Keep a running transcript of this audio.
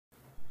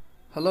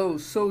Hello,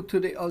 so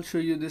today I'll show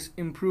you this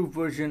improved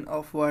version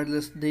of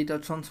wireless data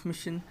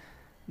transmission.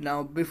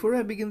 Now before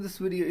I begin this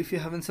video, if you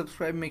haven't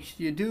subscribed, make sure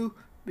you do,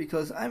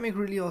 because I make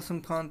really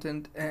awesome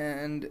content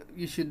and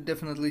you should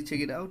definitely check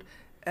it out.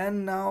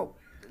 And now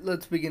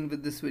let's begin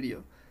with this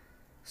video.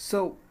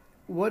 So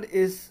what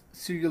is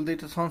serial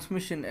data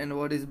transmission and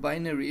what is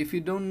binary? If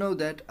you don't know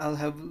that, I'll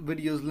have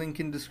videos linked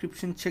in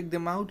description, check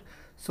them out.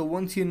 So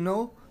once you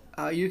know,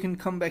 you can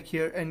come back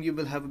here and you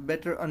will have a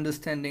better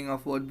understanding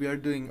of what we are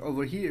doing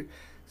over here.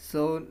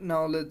 So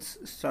now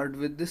let's start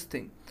with this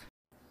thing.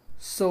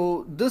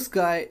 So this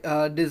guy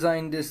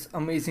designed this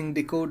amazing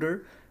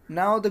decoder.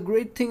 Now the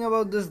great thing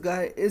about this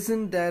guy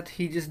isn't that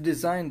he just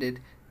designed it.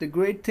 The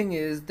great thing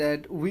is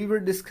that we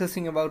were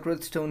discussing about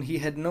Redstone. He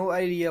had no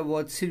idea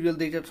what serial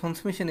data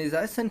transmission is.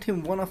 I sent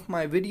him one of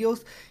my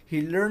videos,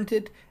 he learned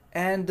it,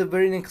 and the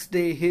very next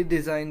day he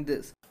designed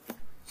this.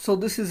 So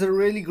this is a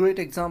really great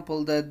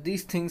example that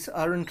these things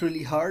aren't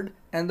really hard,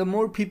 and the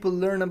more people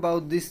learn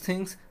about these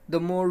things, the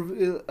more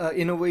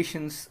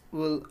innovations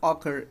will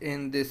occur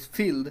in this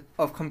field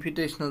of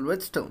computational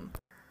redstone.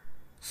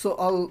 So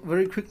I'll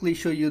very quickly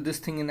show you this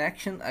thing in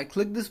action. I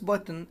click this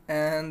button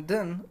and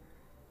then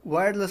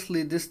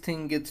wirelessly this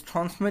thing gets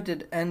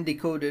transmitted and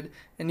decoded,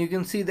 and you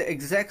can see the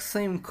exact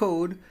same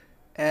code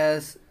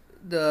as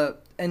the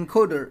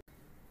encoder.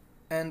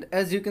 And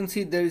as you can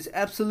see, there is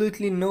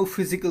absolutely no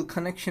physical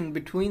connection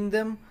between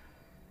them,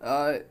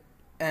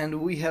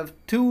 and we have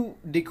two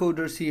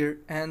decoders here,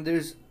 and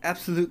there's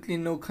absolutely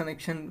no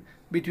connection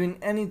between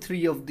any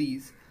three of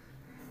these.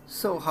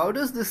 So how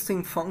does this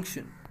thing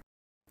function?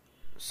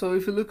 So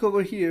if you look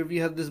over here, we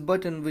have this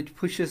button which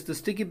pushes the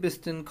sticky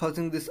piston,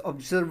 causing this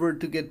observer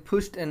to get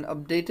pushed and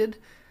updated,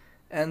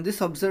 and this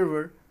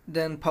observer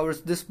then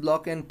powers this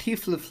block and T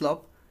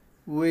flip-flop,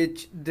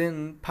 which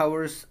then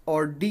powers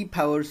or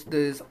depowers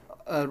this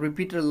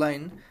repeater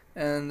line,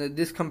 and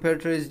this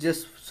comparator is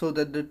just so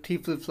that the T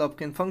flip-flop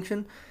can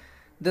function.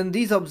 Then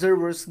these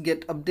observers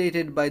get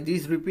updated by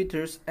these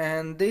repeaters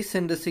and they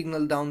send a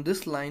signal down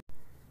this line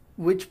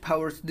which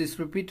powers this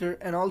repeater,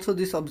 and also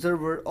this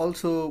observer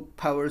also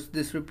powers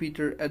this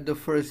repeater at the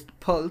first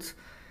pulse,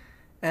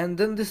 and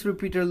then this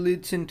repeater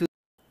leads into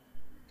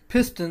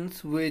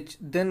pistons which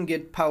then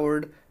get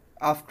powered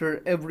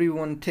after every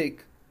one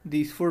tick.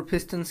 These four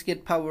pistons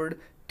get powered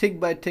tick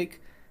by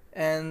tick,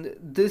 and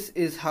this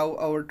is how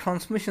our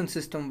transmission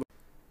system works.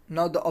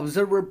 Now the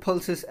observer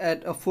pulses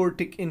at a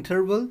 4-tick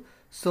interval,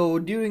 so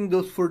during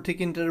those 4-tick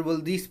interval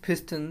these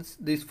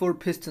four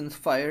pistons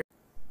fire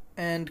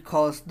and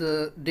cause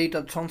the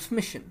data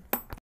transmission.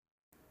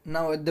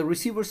 Now at the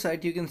receiver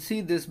side you can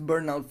see this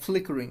burnout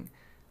flickering.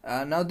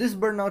 Now this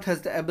burnout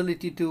has the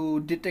ability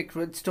to detect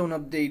redstone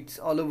updates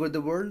all over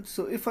the world.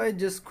 So if I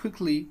just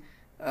quickly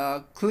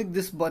click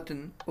this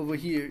button over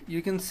here,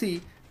 you can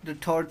see the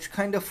torch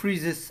kind of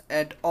freezes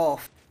at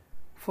off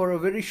for a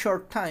very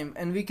short time,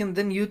 and we can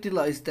then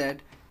utilize that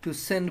to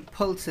send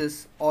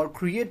pulses or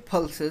create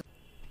pulses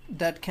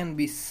that can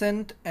be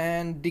sent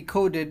and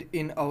decoded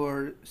in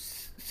our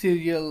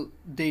serial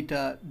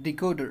data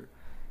decoder,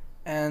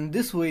 and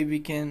this way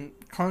we can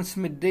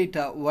transmit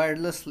data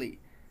wirelessly.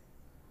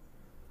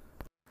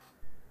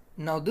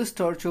 Now this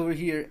torch over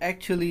here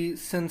actually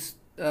sends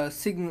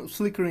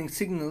flickering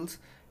signals,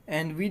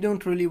 and we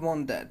don't really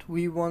want that.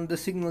 We want the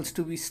signals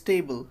to be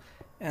stable,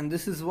 and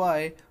this is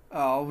why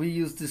we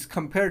use this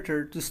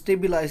comparator to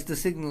stabilize the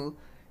signal.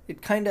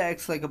 It kinda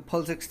acts like a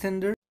pulse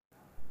extender,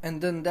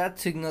 and then that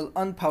signal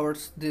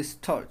unpowers this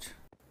torch.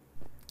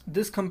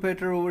 This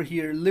comparator over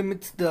here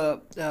limits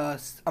the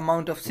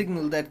amount of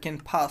signal that can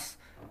pass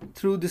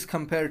through this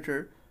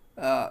comparator,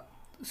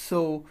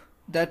 so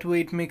that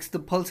way it makes the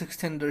pulse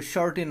extender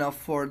short enough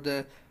for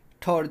the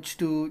torch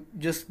to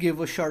just give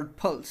a short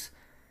pulse.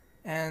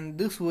 And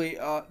this way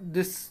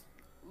this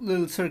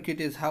little circuit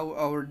is how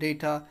our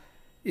data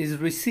is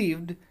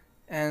received,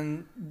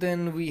 and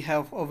then we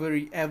have a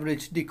very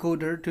average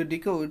decoder to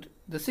decode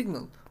the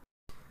signal.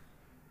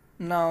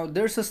 Now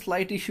there's a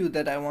slight issue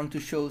that I want to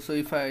show. So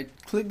if I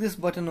click this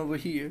button over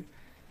here,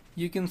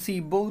 you can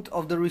see both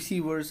of the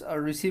receivers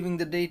are receiving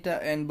the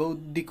data and both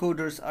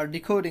decoders are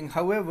decoding.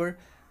 However,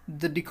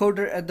 the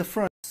decoder at the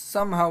front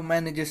somehow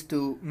manages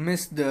to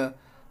miss the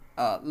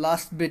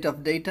last bit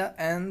of data,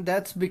 and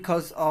that's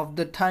because of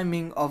the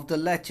timing of the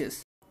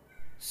latches.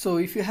 So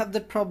if you have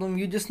that problem,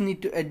 you just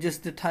need to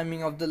adjust the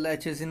timing of the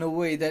latches in a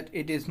way that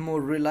it is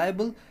more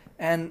reliable.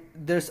 And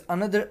there's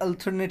another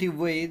alternative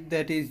way,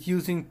 that is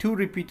using two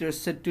repeaters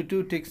set to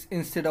 2 ticks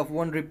instead of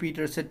one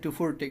repeater set to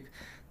 4 ticks.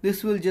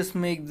 This will just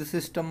make the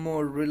system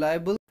more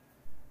reliable.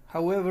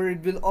 However,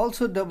 it will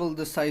also double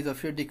the size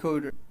of your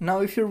decoder. Now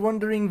if you're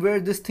wondering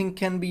where this thing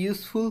can be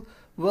useful,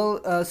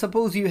 well,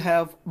 suppose you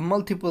have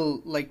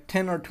multiple, like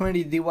 10 or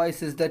 20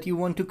 devices that you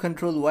want to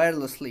control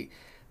wirelessly,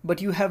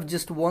 but you have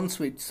just one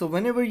switch. So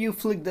whenever you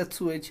flick that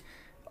switch,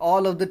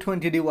 all of the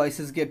 20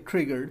 devices get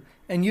triggered,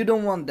 and you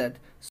don't want that.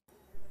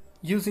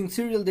 Using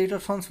serial data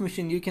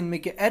transmission, you can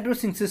make an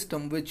addressing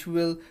system which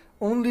will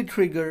only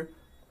trigger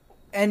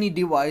any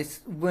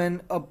device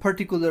when a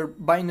particular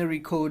binary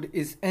code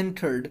is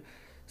entered.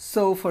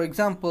 So for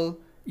example,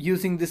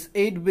 using this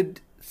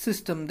 8-bit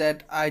system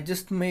that I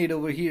just made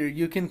over here,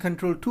 you can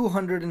control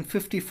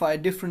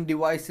 255 different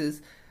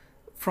devices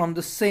from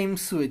the same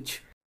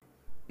switch.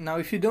 Now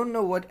if you don't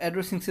know what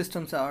addressing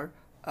systems are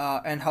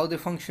and how they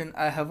function,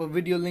 I have a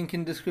video link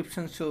in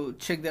description, so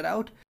check that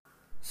out.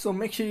 So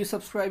make sure you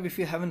subscribe if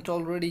you haven't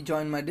already,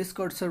 join my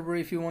Discord server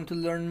if you want to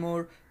learn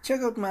more,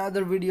 check out my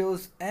other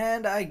videos,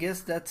 and I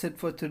guess that's it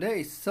for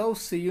today, so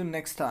see you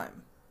next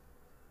time.